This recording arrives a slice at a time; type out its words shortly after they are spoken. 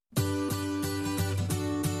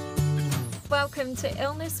Welcome to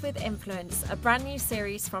Illness with Influence, a brand new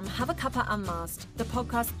series from Have a Cuppa Unmasked, the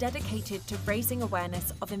podcast dedicated to raising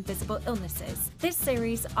awareness of invisible illnesses. This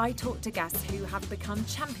series, I talk to guests who have become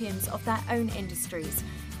champions of their own industries,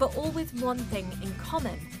 but all with one thing in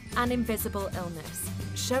common, an invisible illness,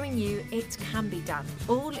 showing you it can be done.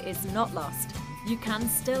 All is not lost. You can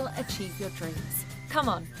still achieve your dreams. Come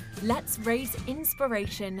on, let's raise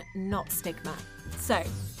inspiration, not stigma. So,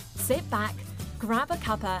 sit back, grab a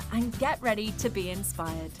cuppa and get ready to be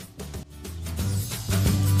inspired.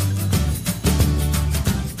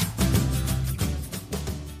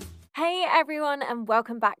 Hey everyone, and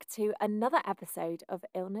welcome back to another episode of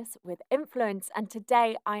Illness with Influence. And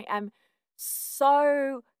today I am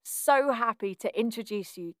so happy to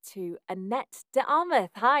introduce you to Annette de Armeth.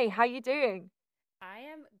 Hi, how are you doing? I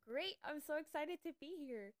am great. I'm so excited to be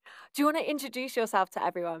here. Do you want to introduce yourself to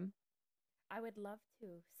everyone? I would love to.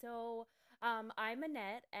 I'm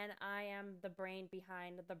Annette, and I am the brain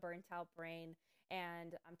behind the Burnt Out Brain.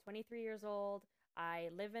 And I'm 23 years old. I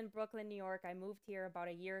live in Brooklyn, New York. I moved here about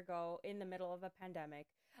a year ago in the middle of a pandemic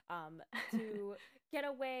to get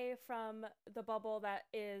away from the bubble that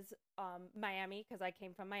is Miami, because I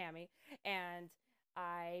came from Miami. And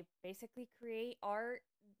I basically create art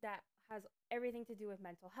that has everything to do with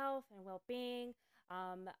mental health and well being.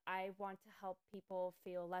 I want to help people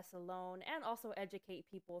feel less alone and also educate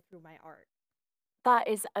people through my art. That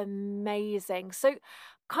is amazing. So,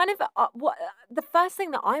 the first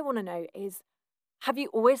thing that I want to know is, have you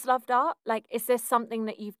always loved art? Like, is this something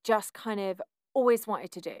that you've just kind of always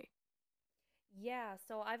wanted to do? Yeah,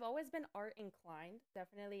 so I've always been art inclined.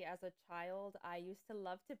 Definitely as a child, I used to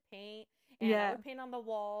love to paint and I Yeah. would paint on the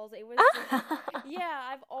walls. It was just,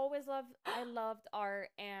 yeah, I loved art.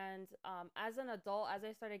 And as an adult, as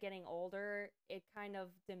I started getting older, it kind of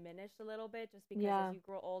diminished a little bit just because as Yeah. you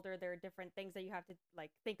grow older, there are different things that you have to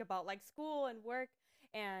like think about, like school and work.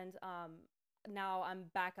 And now I'm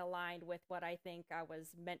back aligned with what I think I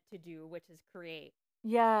was meant to do, which is create.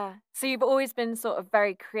 Yeah. So you've always been sort of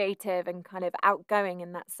very creative and kind of outgoing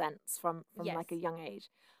in that sense from Yes, like a young age.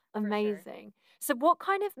 for sure. Amazing. So what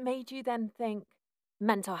kind of made you then think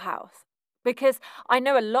mental health? Because I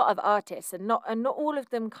know a lot of artists and not all of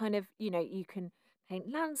them kind of, you can paint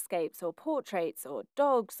landscapes or portraits or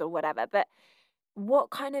dogs or whatever, but what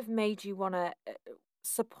kind of made you want to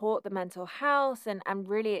support the mental health and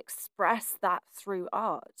really express that through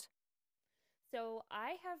art? So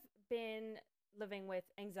I have been living with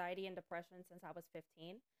anxiety and depression since I was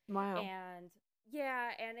 15. Wow. And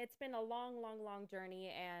yeah, and it's been a long journey.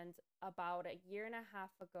 And about a year and a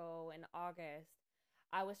half ago in August,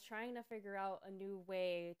 I was trying to figure out a new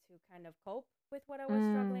way to kind of cope with what I was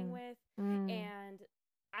struggling Mm. with. Mm. And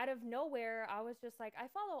out of nowhere, I was just like, I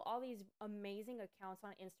follow all these amazing accounts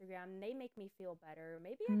on Instagram and they make me feel better.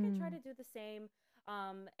 Maybe I can try Mm. to do the same.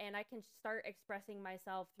 And I can start expressing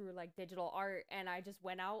myself through like digital art. And I just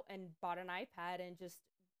went out and bought an iPad and just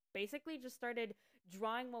basically just started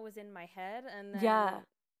drawing what was in my head. And then Yeah.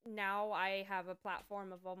 now I have a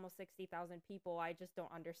platform of almost 60,000 people. I just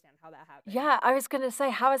don't understand how that happened. Yeah, I was gonna say,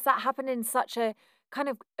 how has that happened in such a kind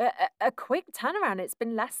of a quick turnaround? It's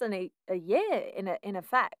been less than a year in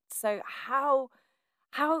effect. So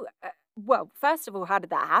well, first of all, how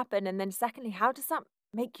did that happen? And then secondly, how does that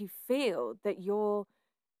make you feel that you're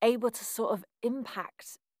able to sort of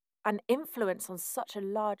impact and influence on such a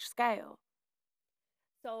large scale?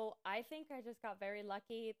 So I think I just got very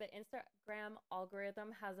lucky. The Instagram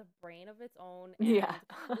algorithm has a brain of its own, Yeah.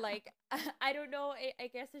 and like I don't know, I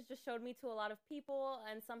guess it just showed me to a lot of people,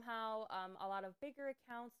 and somehow a lot of bigger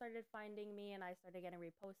accounts started finding me, and I started getting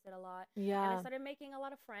reposted a lot, and I Yeah. started making a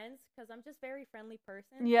lot of friends because I'm just a very friendly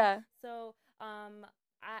person. Yeah. So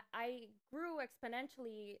I grew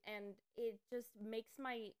exponentially, and it just makes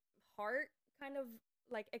my heart kind of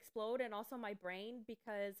like explode, and also my brain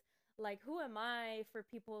because like who am I for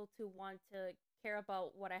people to want to care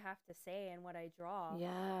about what I have to say and what I draw?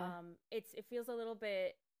 Yeah. It feels a little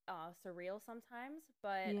bit surreal sometimes,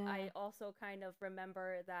 but Yeah. I also kind of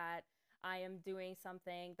remember that I am doing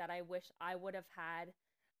something that I wish I would have had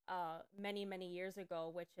many years ago,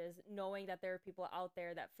 which is knowing that there are people out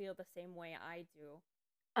there that feel the same way I do.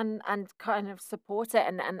 And kind of support it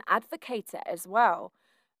and advocate it as well.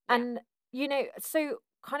 Yeah. And so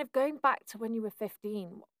kind of going back to when you were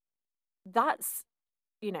 15, that's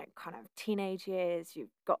kind of teenage years,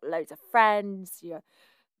 you've got loads of friends, your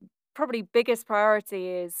probably biggest priority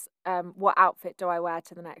is what outfit do I wear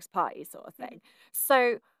to the next party sort of thing.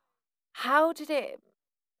 So how did it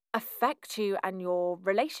affect you and your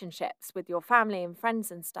relationships with your family and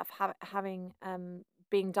friends and stuff, having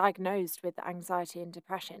being diagnosed with anxiety and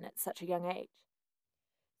depression at such a young age?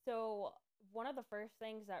 So one of the first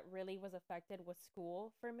things that really was affected was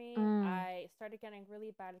school for me. Mm, I started getting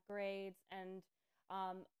really bad grades, and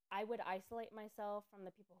I would isolate myself from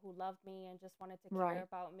the people who loved me and just wanted to care right.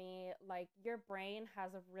 about me. Like, your brain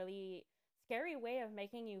has a really scary way of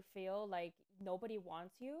making you feel like nobody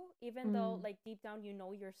wants you, even though, Mm. like, deep down you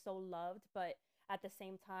know you're so loved, but at the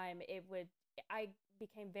same time, I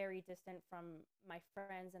became very distant from my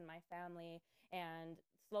friends and my family, and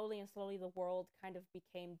slowly the world kind of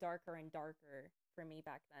became darker and darker for me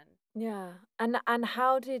back then. Yeah. And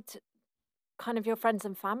how did kind of your friends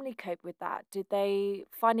and family cope with that? Did they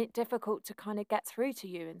find it difficult to kind of get through to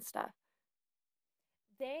you and stuff?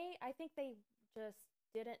 I think they just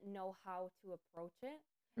didn't know how to approach it,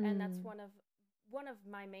 and that's Mm. one of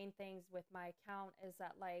my main things with my account is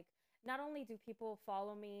that, like, not only do people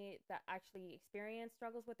follow me that actually experience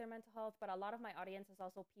struggles with their mental health, but a lot of my audience is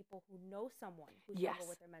also people who know someone who struggle Yes.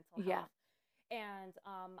 with their mental Yeah. health. And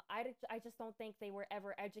I just don't think they were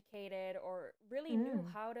ever educated or really knew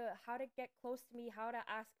Mm. how to get close to me, how to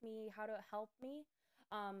ask me, how to help me.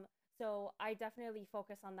 Um, so I definitely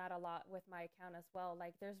focus on that a lot with my account as well.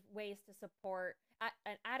 Like, there's ways to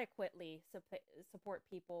and adequately support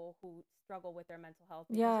people who struggle with their mental health,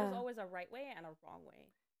 because there's Yeah. always a right way and a wrong way.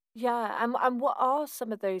 Yeah. And what are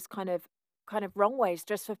some of those kind of wrong ways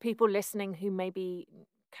just for people listening who maybe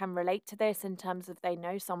can relate to this in terms of they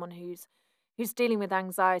know someone who's dealing with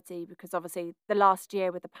anxiety because obviously the last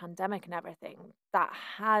year with the pandemic and everything that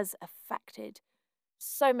has affected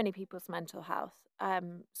so many people's mental health.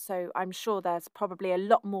 So I'm sure there's probably a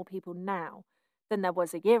lot more people now than there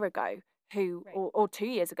was a year ago who Right. or 2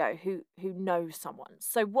 years ago who know someone.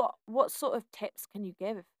 So what sort of tips can you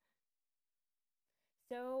give?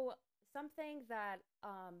 So, something that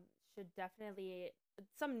should definitely,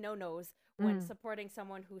 some no-nos when Mm, supporting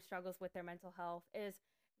someone who struggles with their mental health is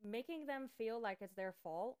making them feel like it's their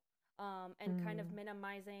fault, and kind of mm,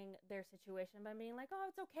 minimizing their situation by being like, "Oh,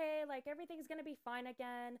 it's okay. Like, everything's going to be fine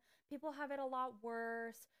again. People have it a lot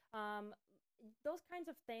worse." Those kinds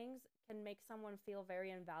of things can make someone feel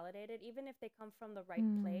very invalidated, even if they come from the right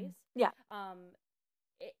mm. place. Yeah, Um,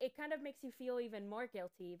 it kind of makes you feel even more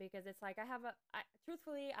guilty, because it's like,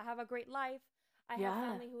 truthfully, I have a great life. I have yeah.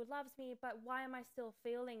 family who loves me, but why am I still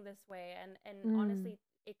feeling this way? And Mm. honestly,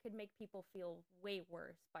 it could make people feel way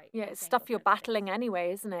worse Yeah, by it's saying stuff those you're kinds of things. battling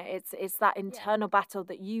anyway, isn't it? It's that Yeah. internal battle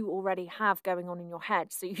that you already have going on in your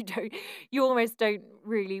head. So you almost don't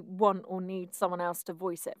really want or need someone else to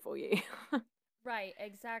voice it for you. Right,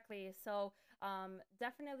 exactly. So,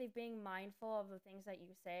 definitely being mindful of the things that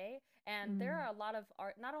you say. And there Mm. are a lot of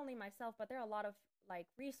art, not only myself, but there are a lot of, like,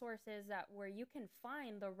 resources that where you can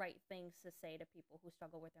find the right things to say to people who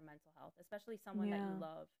struggle with their mental health, especially someone that you Yeah.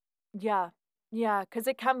 love. Yeah. Yeah, because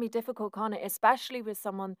it can be difficult, can't it? Especially with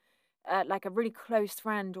someone like a really close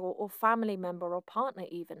friend or family member or partner,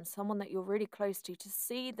 even someone that you're really close to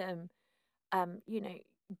see them, you know,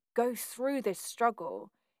 go through this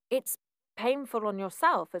struggle. It's painful on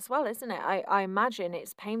yourself as well, isn't it? I imagine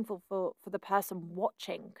it's painful for the person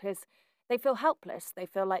watching because they feel helpless. They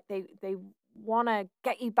feel like they want to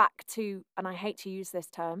get you back to, and I hate to use this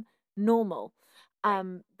term, normal. Right.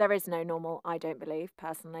 There is no normal, I don't believe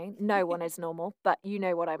personally. No one is normal, but you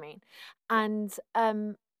know what I mean. Yeah. And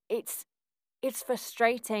it's it's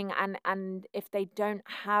frustrating, and if they don't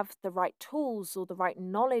have the right tools or the right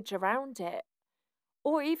knowledge around it,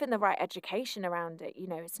 or even the right education around it,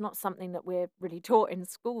 it's not something that we're really taught in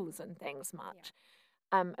schools and things Yeah. much.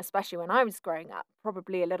 Especially when I was growing up,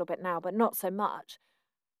 probably a little bit now, but not so much.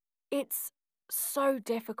 It's so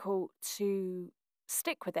difficult to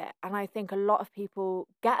stick with it. And I think a lot of people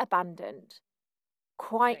get abandoned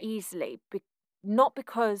quite Right. easily, not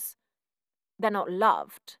because they're not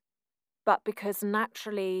loved, but because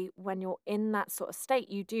naturally when you're in that sort of state,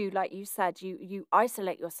 you do, like you said, you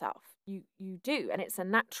isolate yourself. You do, and it's a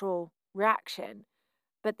natural reaction.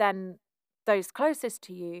 But then those closest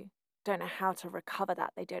to you don't know how to recover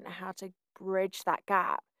that. They don't know how to bridge that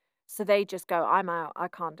gap. So they just go, I'm out. I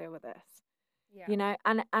can't deal with this. Yeah.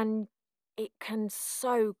 And it can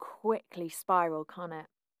so quickly spiral, can't it?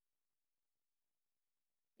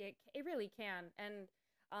 It really can. And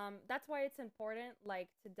that's why it's important, like,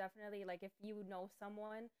 to definitely, like, if you know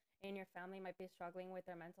someone in your family might be struggling with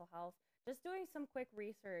their mental health, just doing some quick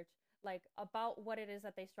research, like, about what it is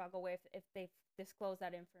that they struggle with, if they disclose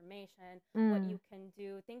that information, what Mm. you can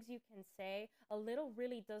do, things you can say. A little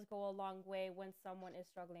really does go a long way when someone is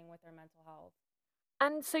struggling with their mental health.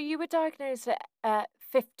 And so you were diagnosed at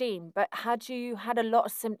 15, but had you had a lot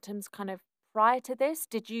of symptoms kind of prior to this?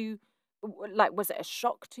 Like, was it a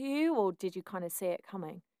shock to you or did you kind of see it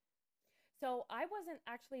coming? So I wasn't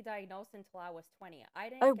actually diagnosed until I was 20. I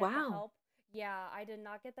Oh, didn't get the wow. help. Yeah, I did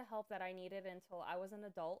not get the help that I needed until I was an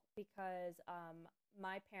adult because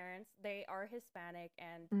my parents, they are Hispanic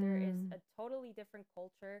and there is Mm, a totally different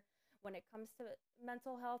culture when it comes to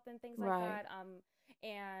mental health and things like right, that.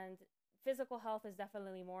 And physical health is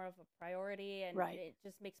definitely more of a priority and right. it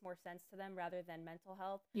just makes more sense to them rather than mental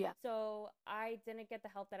health. Yeah. So I didn't get the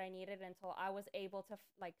help that I needed until I was able to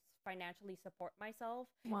like financially support myself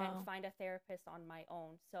and Wow. find a therapist on my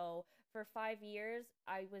own. So for 5 years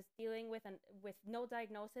I was dealing with no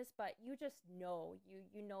diagnosis, but you just know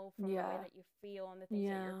you know from the way Yeah. that you feel and the things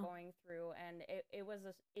that you're Yeah. going through, and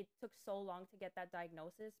it took so long to get that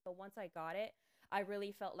diagnosis, but once I got it, I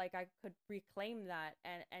really felt like I could reclaim that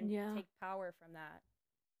and Yeah. take power from that.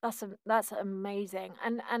 That's amazing.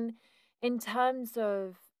 And in terms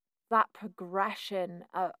of that progression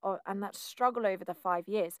and that struggle over the 5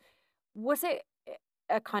 years, was it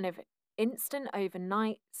a kind of instant,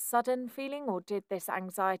 overnight, sudden feeling, or did this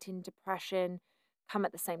anxiety and depression come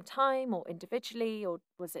at the same time, or individually, or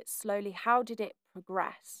was it slowly? How did it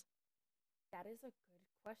progress? That is a good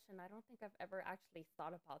question. I don't think I've ever actually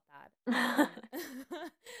thought about that.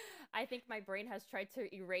 I think my brain has tried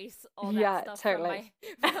to erase all that Yeah, stuff from totally. my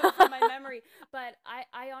from my memory, but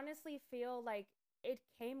I honestly feel like it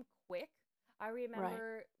came quick. I Right.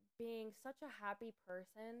 remember being such a happy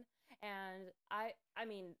person, and I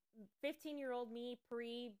mean, 15-year-old me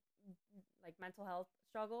pre like mental health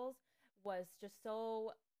struggles was just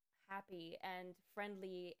so happy and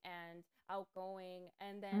friendly and outgoing,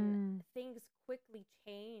 and then Mm, things quickly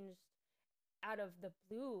changed out of the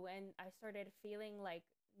blue, and I started feeling like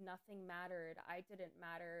nothing mattered. I didn't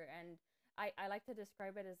matter, and I like to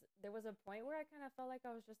describe it as there was a point where I kind of felt like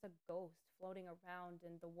I was just a ghost floating around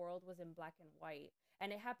and the world was in black and white,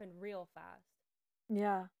 and it happened real fast.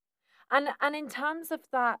 yeah. And in terms of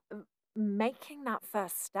that, making that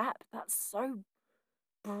first step, that's so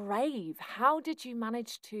brave. How did you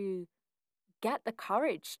manage to get the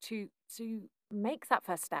courage to make that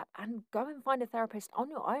first step and go and find a therapist on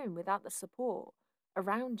your own without the support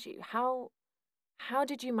around you? How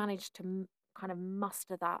did you manage to kind of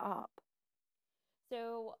muster that up?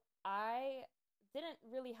 So I didn't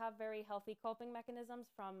really have very healthy coping mechanisms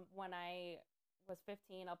from when I was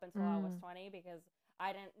 15 up until I was Mm, 20, because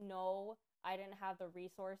I didn't know, I didn't have the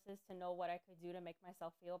resources to know what I could do to make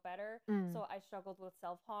myself feel better. mm, So I struggled with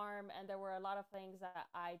self harm, and there were a lot of things that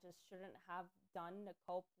I just shouldn't have done to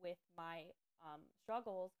cope with my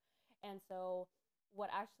struggles. And so what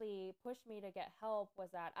actually pushed me to get help was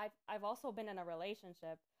that I've also been in a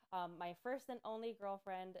relationship. My first and only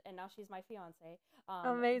girlfriend, and now she's my fiance.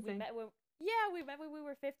 We amazing. met when yeah, we met when we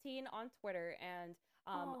were 15 on Twitter, and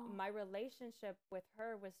Oh, my relationship with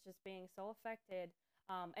her was just being so affected.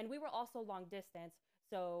 And we were also long distance,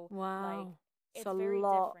 so like wow. It's a it's very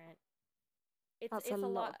lot. different. It's That's a it's a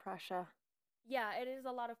lot lot. of pressure. Yeah, it is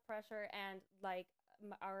a lot of pressure, and like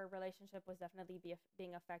our relationship was definitely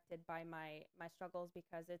being affected by my struggles,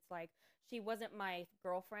 because it's like she wasn't my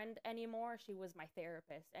girlfriend anymore, she was my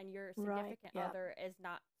therapist, and your Right. significant Yeah. other is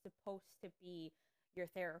not supposed to be your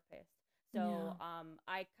therapist. So Yeah.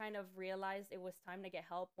 I kind of realized it was time to get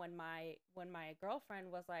help when my girlfriend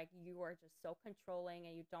was like, you are just so controlling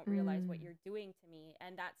and you don't realize what Mm. you're doing to me,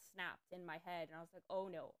 and that snapped in my head, and I was like, oh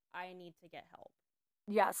no, I need to get help.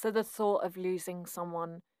 Yeah, so the thought of losing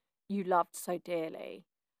someone you loved so dearly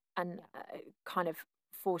and Yeah. kind of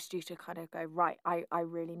forced you to kind of go, right, I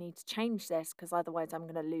really need to change this because otherwise I'm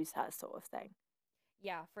going to lose her, sort of thing.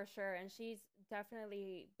 Yeah, for sure. And she's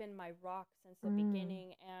definitely been my rock since the Mm.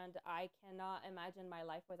 beginning, and I cannot imagine my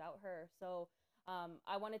life without her. So,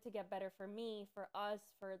 I wanted to get better for me, for us,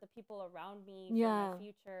 for the people around me, for my Yeah,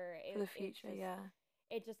 future. for the future. Yeah,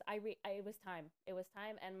 It was time. It was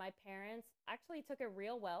time, and my parents actually took it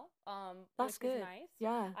real well, that's which is good. nice.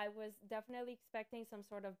 Yeah, I was definitely expecting some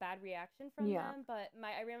sort of bad reaction from yeah. them, but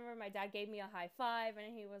my I remember my dad gave me a high five,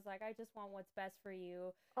 and he was like, "I just want what's best for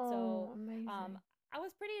you." So, Oh, um, amazing. I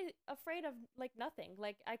was pretty afraid of like nothing.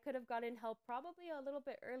 Like I could have gotten help probably a little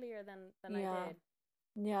bit earlier than I Yeah, did.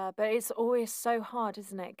 yeah. But it's always so hard,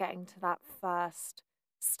 isn't it, getting to that first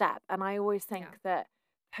step? And I always Yeah. think that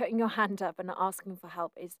putting your hand up and asking for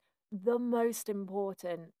help is the most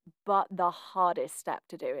important, but the hardest step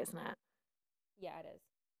to do, isn't it? Yeah, it is.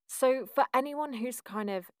 So, for anyone who's kind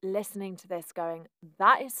of listening to this going,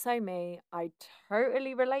 that is so me, I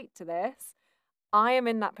totally relate to this. I am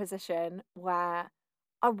in that position where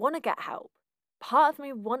I want to get help. Part of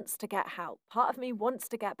me wants to get help. Part of me wants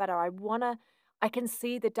to get better. I can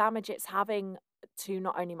see the damage it's having to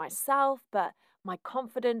not only myself, but my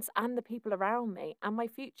confidence and the people around me and my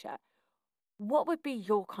future. What would be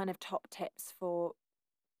your kind of top tips for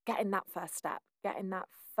getting that first step? getting that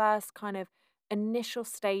first kind of initial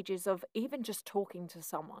stages of even just talking to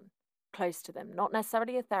someone close to them, not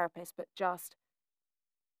necessarily a therapist, but just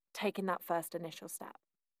taking that first initial step?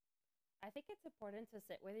 I think it's important to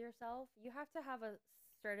sit with yourself. You have to have a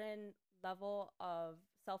certain level of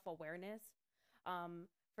self awareness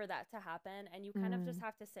for that to happen. And you kind of just Mm,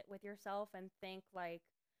 have to sit with yourself and think, like,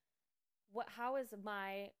 what how is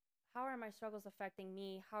my how are my struggles affecting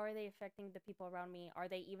me? How are they affecting the people around me? Are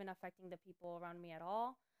they even affecting the people around me at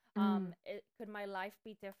all? mm, Could my life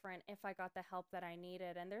be different if I got the help that I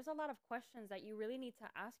needed? And there's a lot of questions that you really need to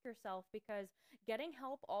ask yourself, because getting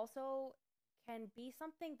help also can be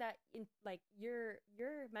something that, in like, your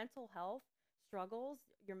mental health struggles,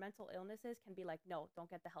 your mental illnesses can be like, no, don't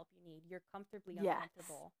get the help you need. You're comfortably yes.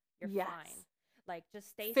 uncomfortable. You're fine. Yes. Like, just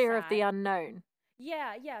stay Fear of the sad. unknown.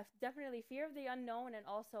 Yeah, yeah, definitely fear of the unknown. And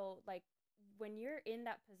also, like, when you're in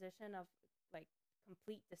that position of, like,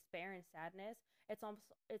 complete despair and sadness,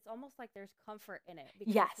 it's almost like there's comfort in it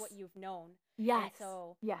because it's what Yes. you've known. And Yes.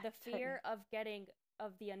 so Yeah, the totally. fear of getting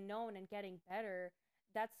of the unknown and getting better,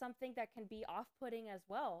 that's something that can be off-putting as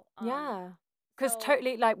well. Yeah. Because So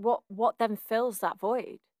totally, like, what then fills that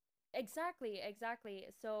void? exactly, exactly.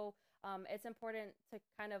 So it's important to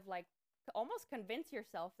kind of, like, almost convince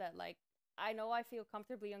yourself that, like, I know I feel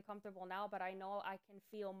comfortably uncomfortable now, but I know I can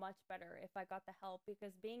feel much better if I got the help.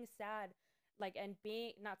 Because being sad, like, and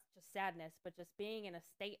being not just sadness, but just being in a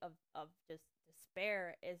state of just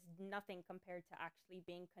despair is nothing compared to actually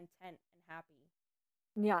being content and happy.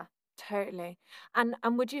 Yeah, totally. And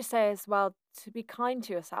would you say as well to be kind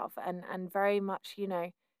to yourself and very much,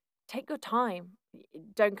 take your time.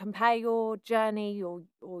 Don't compare your journey or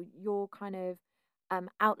your kind of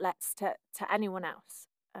outlets to anyone else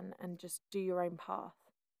and just do your own path.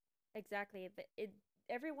 Exactly.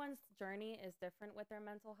 Everyone's journey is different with their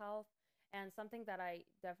mental health, and something that I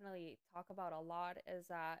definitely talk about a lot is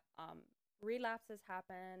that relapses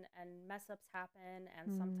happen and mess ups happen, and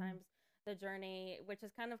Mm, sometimes the journey, which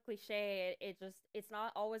is kind of cliche, it's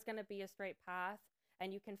not always going to be a straight path,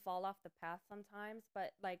 and you can fall off the path sometimes.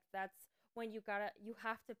 But, like, that's when you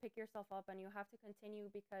have to pick yourself up and you have to continue,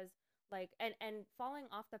 because, like, and falling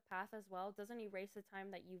off the path as well doesn't erase the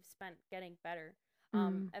time that you've spent getting better.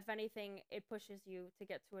 mm, If anything, it pushes you to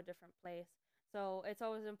get to a different place. So it's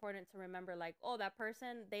always important to remember, like, oh, that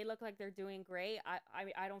person, they look like they're doing great.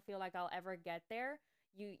 I don't feel like I'll ever get there.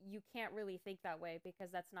 You can't really think that way,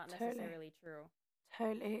 because that's not totally. necessarily true.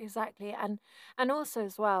 Totally, exactly. And also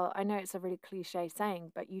as well, I know it's a really cliche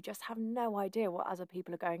saying, but you just have no idea what other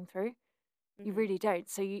people are going through. You Hmm. really don't.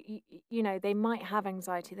 So they might have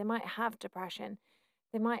anxiety, they might have depression,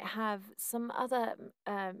 they might have some other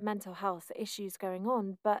mental health issues going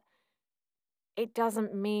on, but it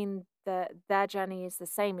doesn't mean that their journey is the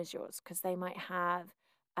same as yours because they might have,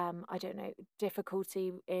 I don't know,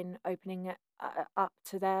 difficulty in opening it up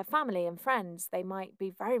to their family and friends. They might be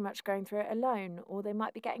very much going through it alone, or they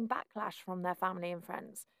might be getting backlash from their family and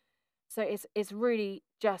friends. So it's really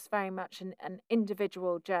just very much an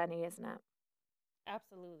individual journey, isn't it?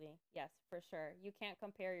 Absolutely. Yes, for sure. You can't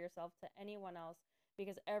compare yourself to anyone else,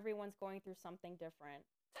 because everyone's going through something different.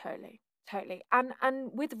 Totally, totally. And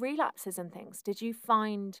with relapses and things, did you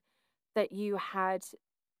find that you had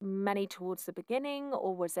many towards the beginning,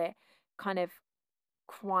 or was it kind of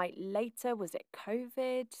quite later? Was it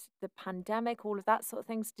COVID, the pandemic, all of that sort of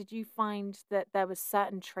things? Did you find that there was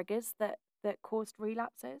certain triggers that caused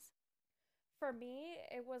relapses? For me,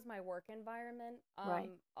 it was my work environment.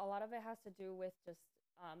 Right. A lot of it has to do with just,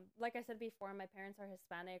 like I said before, my parents are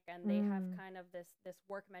Hispanic, and they have Mm, kind of this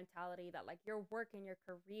work mentality that, like, your work and your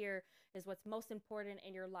career is what's most important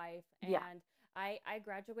in your life. yeah. And I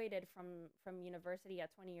graduated from university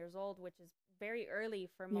at 20 years old, which is very early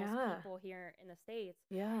for most Yeah. people here in the States.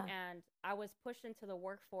 Yeah. And I was pushed into the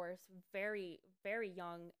workforce very, very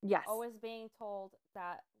young, Yes. always being told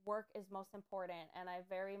that work is most important. And I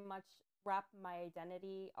very much wrap my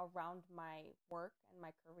identity around my work and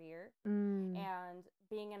my career. Mm, And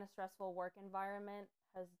being in a stressful work environment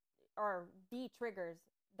has, or the triggers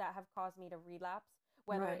that have caused me to relapse,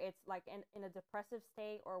 whether right. it's, like, in a depressive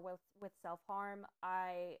state or with self-harm,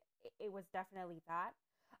 it was definitely that.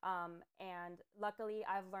 And luckily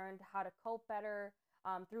I've learned how to cope better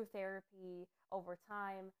through therapy over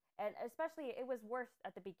time. And especially, it was worse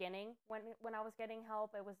at the beginning when I was getting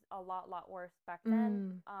help. It was a lot worse back then.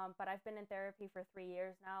 Mm, But I've been in therapy for 3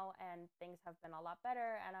 years now, and things have been a lot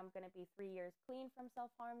better. And I'm gonna be 3 years clean from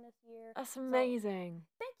self harm this year. that's So amazing.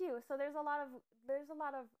 thank you. So there's a lot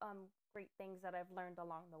of great things that I've learned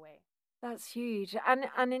along the way. That's huge.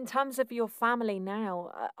 And in terms of your family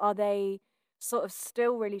now, are they sort of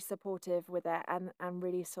still really supportive with it and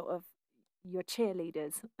really sort of your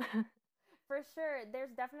cheerleaders. For sure,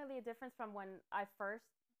 there's definitely a difference from when I first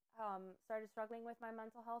started struggling with my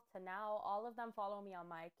mental health to now. All of them follow me on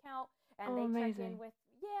my account, and Oh, they check in amazing. with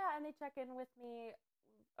yeah, and they check in with me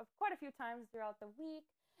quite a few times throughout the week.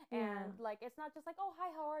 Yeah. And like, it's not just like, oh hi,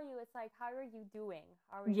 how are you? It's like, how are you doing?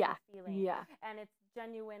 How are you Yeah. feeling? Yeah. And it's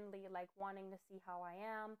genuinely like wanting to see how I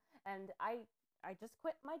am. And I just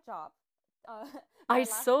quit my job. Uh, I my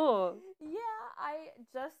last saw. yeah, I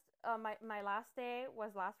just my last day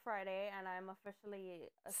was last Friday, and I'm officially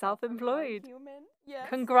a self-employed Self-employed. human. Yes,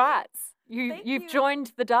 Congrats. thank You've you.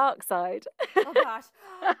 joined the dark side. Oh gosh,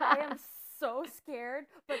 I am so scared,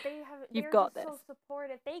 but You've they're got just this. so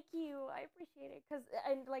supportive. Thank you, I appreciate it, cause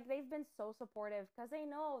and like they've been so supportive, cause they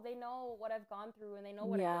know what I've gone through, and they know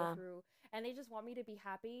what I go Yeah. through, and they just want me to be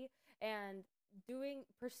happy and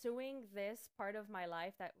pursuing this part of my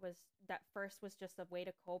life that first was just a way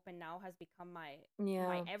to cope and now has become my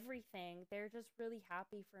Yeah. everything. They're just really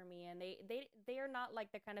happy for me, and they are not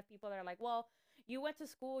like the kind of people that are like, well, you went to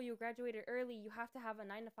school, you graduated early, you have to have a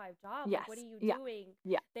 9 to 5 job, like what are Yes. you Yeah. doing?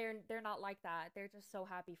 Yeah. They're not like that. They're just so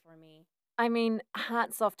happy for me. I mean,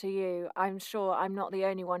 hats off to you. I'm sure I'm not the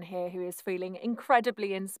only one here who is feeling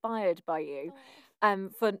incredibly inspired by you, Oh,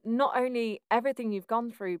 for not only everything you've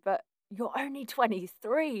gone through, but you're only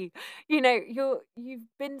 23. You know, you've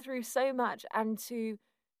been through so much, and to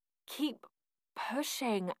keep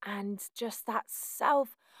pushing and just that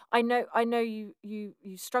self. I know you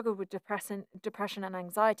struggled with depression and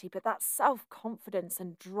anxiety, but that self-confidence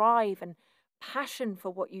and drive and passion for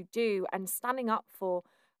what you do, and standing up for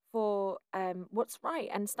what's right,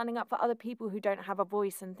 and standing up for other people who don't have a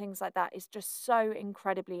voice and things like that, is just so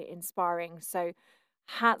incredibly inspiring. So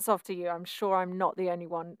hats off to you. I'm sure I'm not the only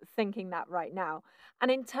one thinking that right now.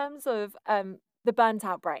 And in terms of the burnt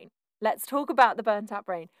out brain, let's talk about the burnt out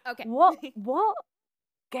brain. okay. What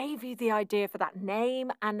gave you the idea for that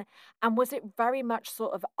name, and was it very much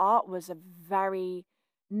sort of art was a very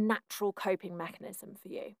natural coping mechanism for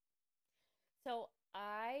you? So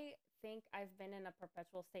I think I've been in a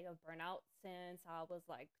perpetual state of burnout since I was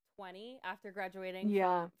like 20. After graduating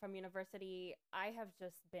Yeah, from university, I have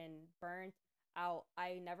just been burnt out.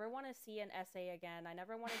 I never want to see an essay again. I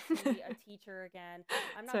never want to see a teacher again.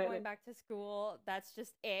 I'm not going totally. back to school. That's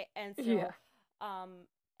just it. And Yeah. so,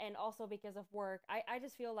 and also because of work, I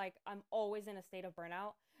just feel like I'm always in a state of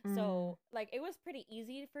burnout. Mm. So like it was pretty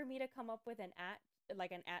easy for me to come up with an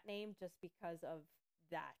at name just because of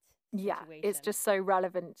that Yeah, it's situation. just so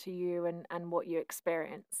relevant to you and what you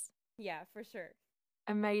experience. Yeah, for sure.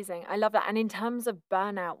 Amazing. I love that. And in terms of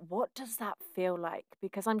burnout, what does that feel like?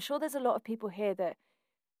 Because I'm sure there's a lot of people here that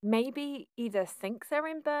maybe either think they're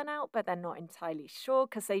in burnout, but they're not entirely sure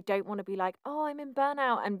because they don't want to be like, oh, I'm in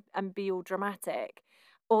burnout, and be all dramatic.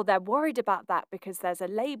 Or they're worried about that because there's a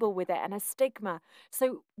label with it and a stigma.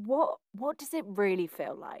 So what does it really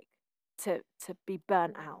feel like to be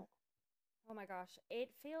burnt Ooh. out? Oh my gosh. It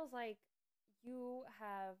feels like you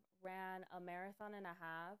have ran a marathon and a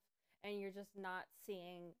half and you're just not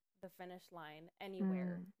seeing the finish line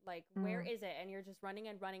anywhere. Mm, Like, where mm, is it? And you're just running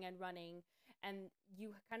and running and running. And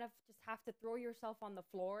you kind of just have to throw yourself on the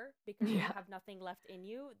floor because you yeah. have nothing left in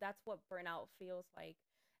you. That's what burnout feels like.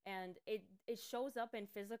 And it shows up in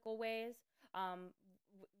physical ways.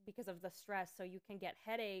 Because of the stress, so you can get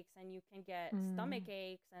headaches and you can get stomach Mm,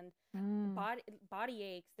 aches and mm, body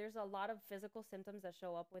aches. There's a lot of physical symptoms that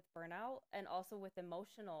show up with burnout, and also with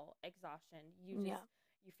emotional exhaustion. yeah.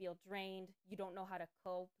 You feel drained, you don't know how to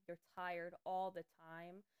cope, you're tired all the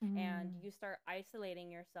time, and Mm. you start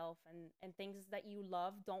isolating yourself, and things that you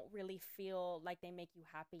love don't really feel like they make you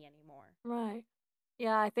happy anymore. Right.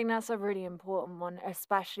 Yeah, I think that's a really important one,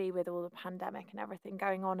 especially with all the pandemic and everything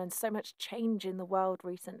going on and so much change in the world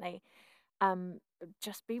recently. Um,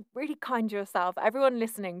 just be really kind to yourself. Everyone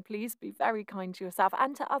listening, please be very kind to yourself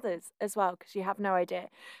and to others as well, because you have no idea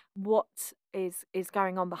what is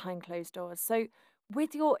going on behind closed doors. So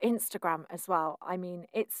with your Instagram as well, I mean,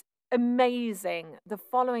 it's amazing the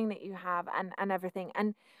following that you have and everything.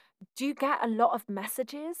 And do you get a lot of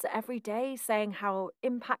messages every day saying how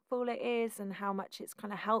impactful it is and how much it's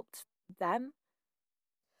kind of helped them?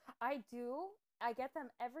 I do. I get them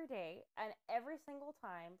every day, and every single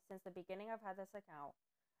time since the beginning I've had this account,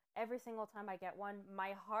 every single time I get one,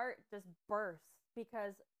 my heart just bursts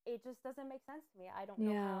because it just doesn't make sense to me. I don't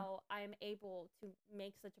know Yeah. how I'm able to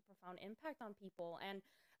make such a profound impact on people. And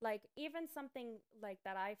Like even something like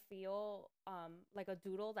that I feel like a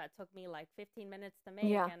doodle that took me like 15 minutes to make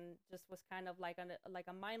Yeah. and just was kind of like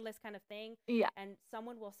a mindless kind of thing, Yeah. and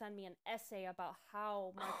someone will send me an essay about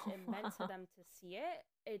how much it meant to them to see it.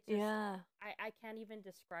 It just Yeah. I can't even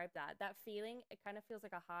describe that feeling. It kind of feels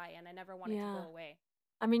like a high, and I never want it to Yeah. go away.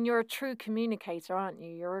 I mean, you're a true communicator, aren't you?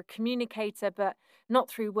 You're a communicator, but not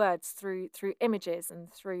through words, through images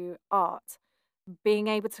and through art. Being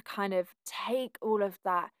able to kind of take all of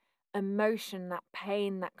that emotion, that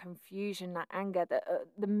pain, that confusion, that anger,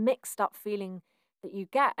 the mixed up feeling that you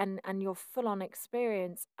get, and your full on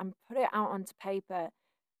experience, and put it out onto paper,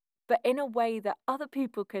 but in a way that other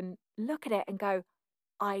people can look at it and go,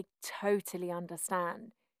 I totally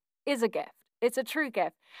understand, is a gift. It's a true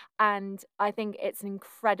gift. And I think it's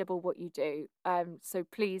incredible what you do. So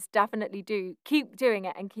please definitely do keep doing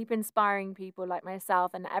it and keep inspiring people like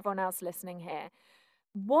myself and everyone else listening here.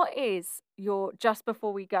 What is just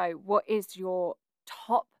before we go, what is your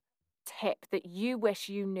top tip that you wish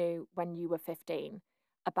you knew when you were 15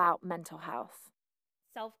 about mental health?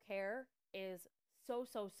 Self-care is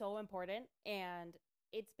so important, and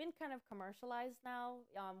it's been kind of commercialized now.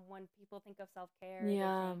 When people think of self-care, they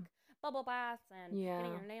Yeah, think bubble baths and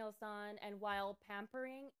getting yeah. your nails done, and while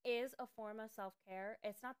pampering is a form of self-care,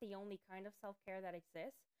 it's not the only kind of self-care that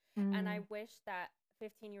exists. And I Mm, wish that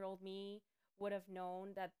 15-year-old me would have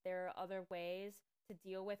known that there are other ways to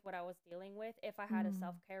deal with what I was dealing with if I had a mm,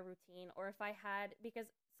 self-care routine, or if I had, because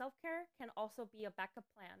self-care can also be a backup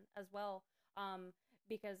plan as well. um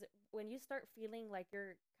because when you start feeling like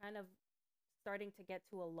you're kind of starting to get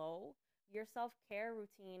to a low, your self-care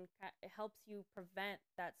routine helps you prevent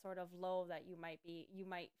that sort of low that you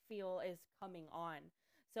might feel is coming on.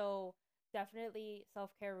 So definitely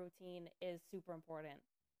self-care routine is super important.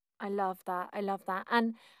 I love that. I love that.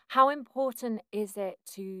 And how important is it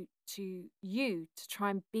to you to try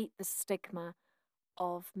and beat the stigma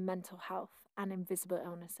of mental health and invisible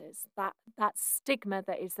illnesses? That stigma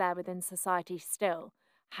that is there within society still.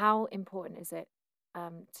 How important is it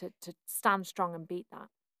to stand strong and beat that?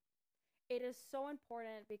 It is so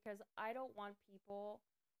important because I don't want people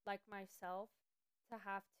like myself to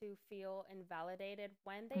have to feel invalidated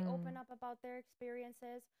when they open Mm, up about their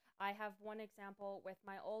experiences. I have one example with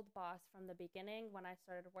my old boss from the beginning. When I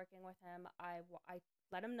started working with him, I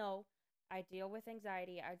let him know I deal with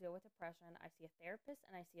anxiety, I deal with depression, I see a therapist,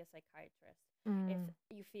 and I see a psychiatrist. If mm,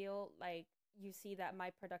 you feel like you see that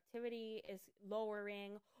my productivity is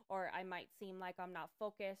lowering, or I might seem like I'm not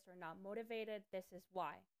focused or not motivated, this is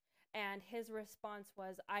why. And his response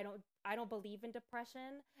was, I don't believe in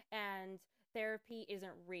depression, and therapy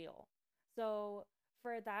isn't real. So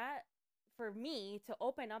for that, for me to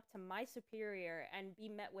open up to my superior and be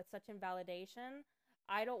met with such invalidation,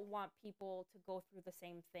 I don't want people to go through the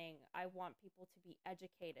same thing. I want people to be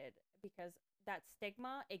educated, because that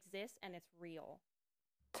stigma exists and it's real.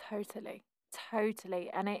 totally. Totally.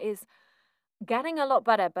 And it is getting a lot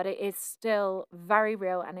better, but it is still very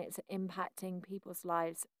real and it's impacting people's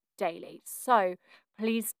lives daily. So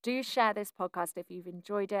please do share this podcast if you've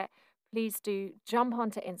enjoyed it. Please do jump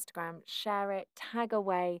onto Instagram, share it, tag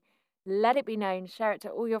away, let it be known, share it to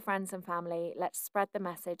all your friends and family. Let's spread the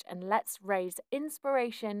message and let's raise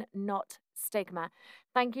inspiration, not stigma.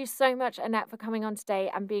 Thank you so much, Annette, for coming on today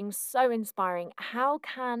and being so inspiring. How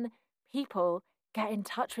can people get in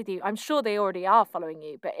touch with you? I'm sure they already are following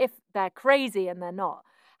you, but if they're crazy and they're not,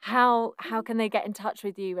 how can they get in touch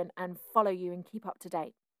with you and follow you and keep up to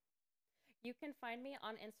date? You can find me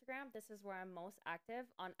on Instagram. This is where I'm most active,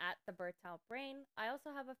 on at the Burnt Out Brain. I also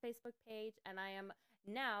have a Facebook page, and I am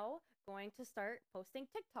now going to start posting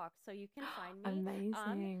TikTok. So you can find me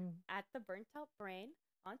on Amazing. at the Burnt Out Brain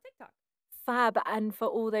on TikTok. Fab. And for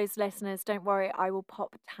all those listeners, don't worry, I will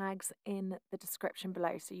pop tags in the description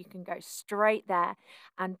below so you can go straight there.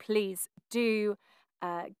 And please do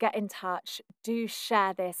get in touch, do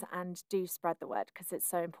share this, and do spread the word because it's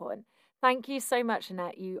so important. Thank you so much,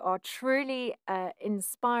 Annette. You are truly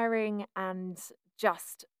inspiring and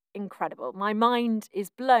just incredible. My mind is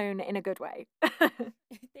blown in a good way.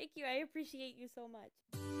 Thank you. I appreciate you so much.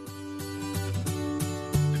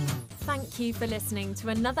 Thank you for listening to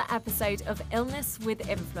another episode of Illness with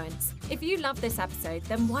Influence. If you love this episode,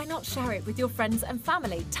 then why not share it with your friends and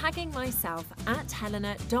family, tagging myself at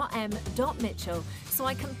helena.m.mitchell so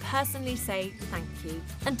I can personally say thank you.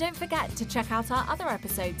 And don't forget to check out our other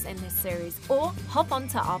episodes in this series or hop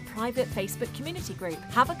onto our private Facebook community group,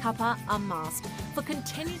 Have a Cuppa Unmasked, for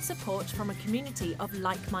continued support from a community of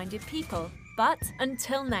like-minded people. But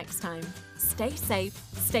until next time, stay safe,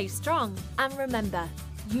 stay strong, and remember,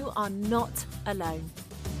 you are not alone.